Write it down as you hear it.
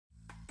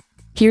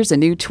Here's a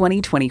new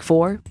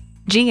 2024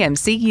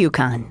 GMC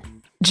Yukon.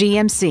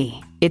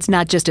 GMC, it's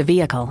not just a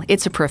vehicle,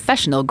 it's a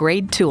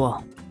professional-grade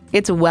tool.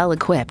 It's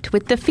well-equipped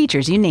with the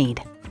features you need.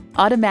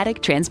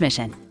 Automatic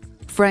transmission,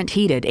 front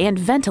heated and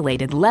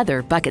ventilated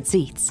leather bucket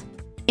seats,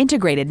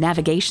 integrated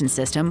navigation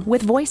system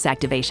with voice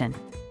activation,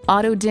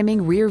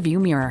 auto-dimming rear-view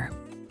mirror,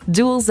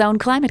 dual-zone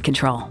climate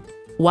control,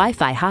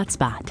 Wi-Fi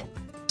hotspot,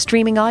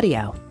 streaming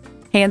audio,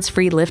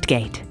 hands-free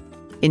liftgate,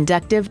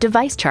 inductive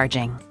device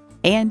charging,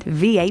 and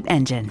V8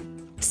 engine.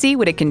 See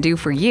what it can do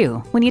for you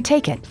when you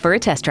take it for a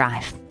test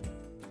drive.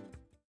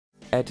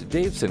 At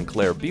Dave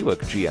Sinclair Buick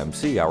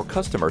GMC, our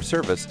customer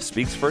service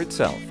speaks for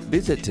itself.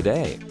 Visit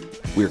today.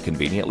 We're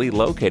conveniently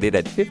located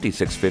at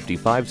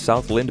 5655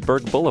 South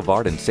Lindbergh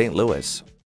Boulevard in St. Louis.